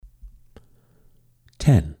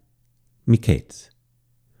10. Miketz.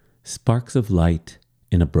 Sparks of Light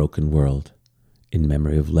in a Broken World, in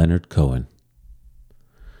memory of Leonard Cohen.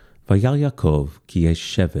 Vayal Yaakov ki yesh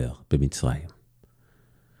shever b'Mitzrayim.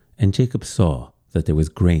 And Jacob saw that there was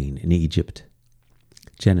grain in Egypt.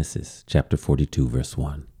 Genesis chapter 42, verse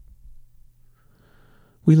 1.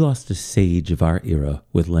 We lost a sage of our era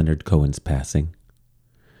with Leonard Cohen's passing.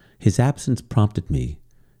 His absence prompted me,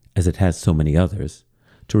 as it has so many others,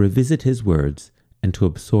 to revisit his words and to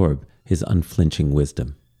absorb his unflinching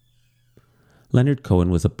wisdom. Leonard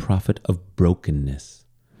Cohen was a prophet of brokenness,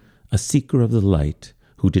 a seeker of the light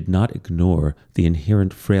who did not ignore the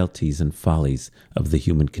inherent frailties and follies of the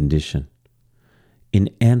human condition.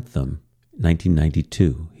 In Anthem,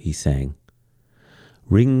 1992, he sang,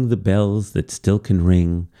 "Ring the bells that still can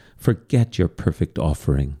ring, forget your perfect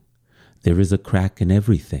offering. There is a crack in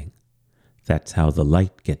everything. That's how the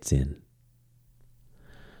light gets in."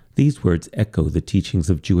 These words echo the teachings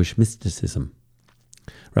of Jewish mysticism.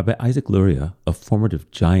 Rabbi Isaac Luria, a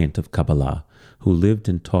formative giant of Kabbalah who lived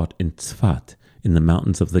and taught in Tzfat in the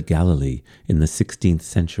mountains of the Galilee in the 16th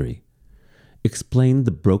century, explained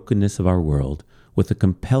the brokenness of our world with a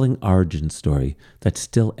compelling origin story that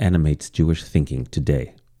still animates Jewish thinking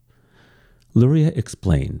today. Luria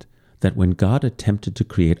explained that when God attempted to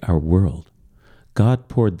create our world, God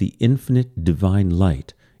poured the infinite divine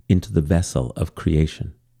light into the vessel of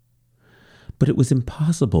creation. But it was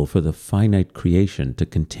impossible for the finite creation to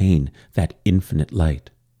contain that infinite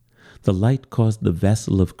light. The light caused the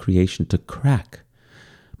vessel of creation to crack.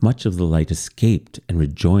 Much of the light escaped and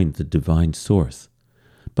rejoined the divine source,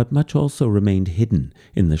 but much also remained hidden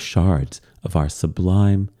in the shards of our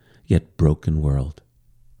sublime yet broken world.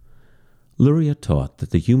 Luria taught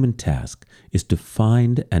that the human task is to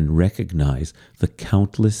find and recognize the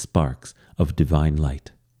countless sparks of divine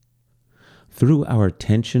light. Through our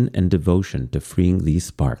attention and devotion to freeing these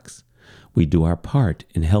sparks, we do our part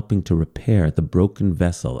in helping to repair the broken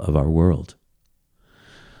vessel of our world.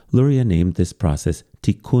 Luria named this process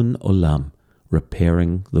Tikkun Olam,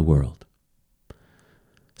 repairing the world.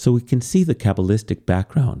 So we can see the Kabbalistic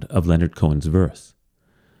background of Leonard Cohen's verse.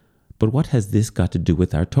 But what has this got to do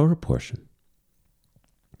with our Torah portion?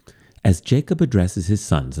 As Jacob addresses his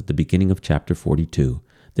sons at the beginning of chapter 42,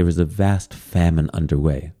 there is a vast famine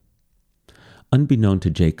underway. Unbeknown to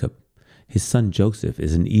Jacob, his son Joseph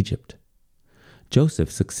is in Egypt. Joseph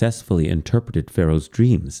successfully interpreted Pharaoh's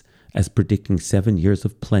dreams as predicting 7 years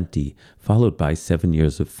of plenty, followed by 7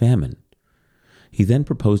 years of famine. He then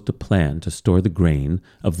proposed a plan to store the grain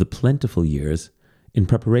of the plentiful years in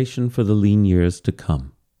preparation for the lean years to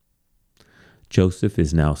come. Joseph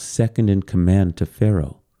is now second in command to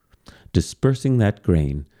Pharaoh, dispersing that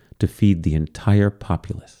grain to feed the entire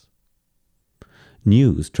populace.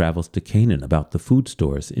 News travels to Canaan about the food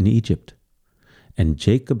stores in Egypt, and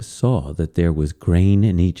Jacob saw that there was grain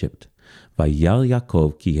in Egypt. Vayal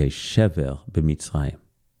Yaakov ki yesh shever b'Mitzrayim.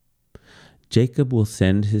 Jacob will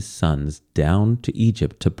send his sons down to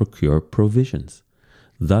Egypt to procure provisions,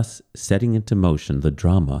 thus setting into motion the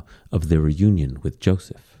drama of their reunion with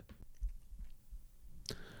Joseph.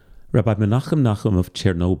 Rabbi Menachem Nachum of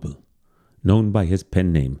Chernobyl, known by his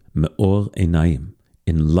pen name Meor Einayim,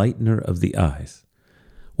 enlightener of the eyes,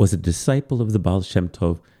 was a disciple of the Baal Shem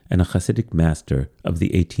Tov and a Hasidic master of the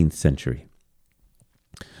 18th century.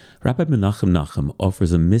 Rabbi Menachem Nachum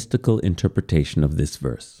offers a mystical interpretation of this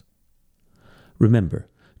verse. Remember,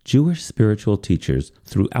 Jewish spiritual teachers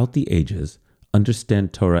throughout the ages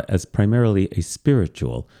understand Torah as primarily a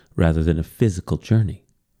spiritual rather than a physical journey.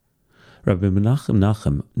 Rabbi Menachem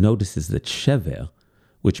Nachum notices that shever,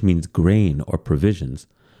 which means grain or provisions,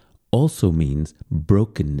 also means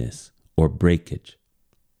brokenness or breakage.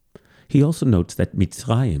 He also notes that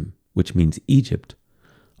Mitzrayim, which means Egypt,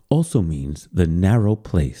 also means the narrow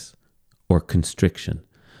place or constriction.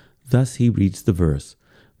 Thus he reads the verse,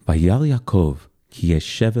 Vayal Yaakov ki yesh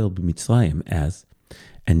shever b'Mitzrayim as,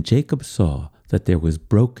 and Jacob saw that there was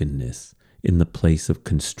brokenness in the place of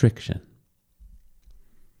constriction.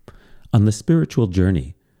 On the spiritual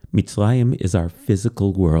journey, Mitzrayim is our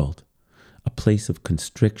physical world, a place of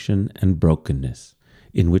constriction and brokenness,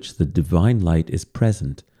 in which the divine light is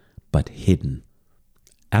present but hidden.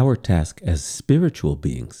 Our task as spiritual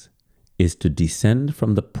beings is to descend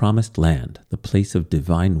from the promised land, the place of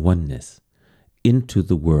divine oneness, into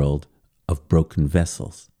the world of broken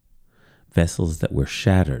vessels, vessels that were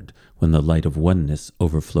shattered when the light of oneness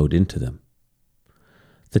overflowed into them.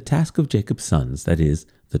 The task of Jacob's sons, that is,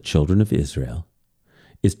 the children of Israel,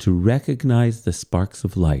 is to recognize the sparks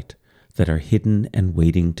of light that are hidden and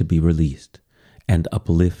waiting to be released and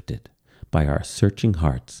uplifted by our searching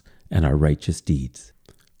hearts and our righteous deeds.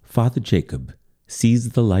 Father Jacob sees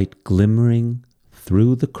the light glimmering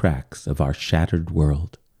through the cracks of our shattered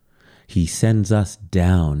world. He sends us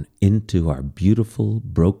down into our beautiful,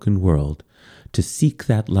 broken world to seek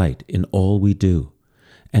that light in all we do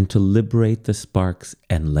and to liberate the sparks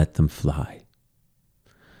and let them fly.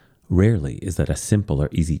 Rarely is that a simple or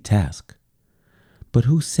easy task. But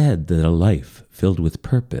who said that a life filled with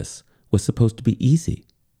purpose was supposed to be easy?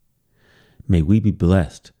 May we be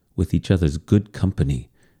blessed with each other's good company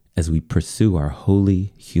as we pursue our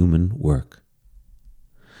holy human work.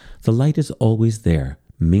 The light is always there,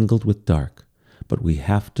 mingled with dark, but we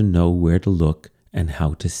have to know where to look and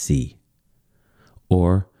how to see.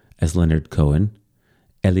 Or, as Leonard Cohen,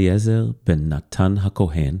 Eliezer ben Natan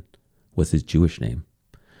HaKohen was his Jewish name,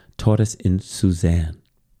 taught us in Suzanne.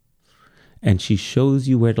 And she shows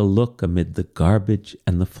you where to look amid the garbage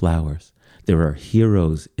and the flowers. There are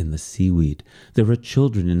heroes in the seaweed. There are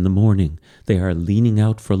children in the morning. They are leaning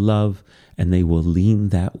out for love, and they will lean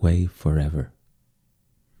that way forever.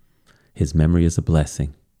 His memory is a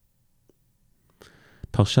blessing.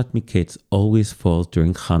 Parshat Miketz always falls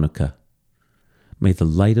during Chanukah. May the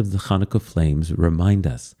light of the Chanukah flames remind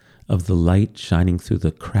us of the light shining through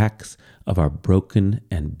the cracks of our broken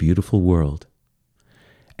and beautiful world.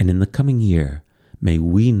 And in the coming year, may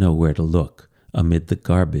we know where to look amid the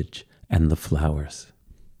garbage and the flowers.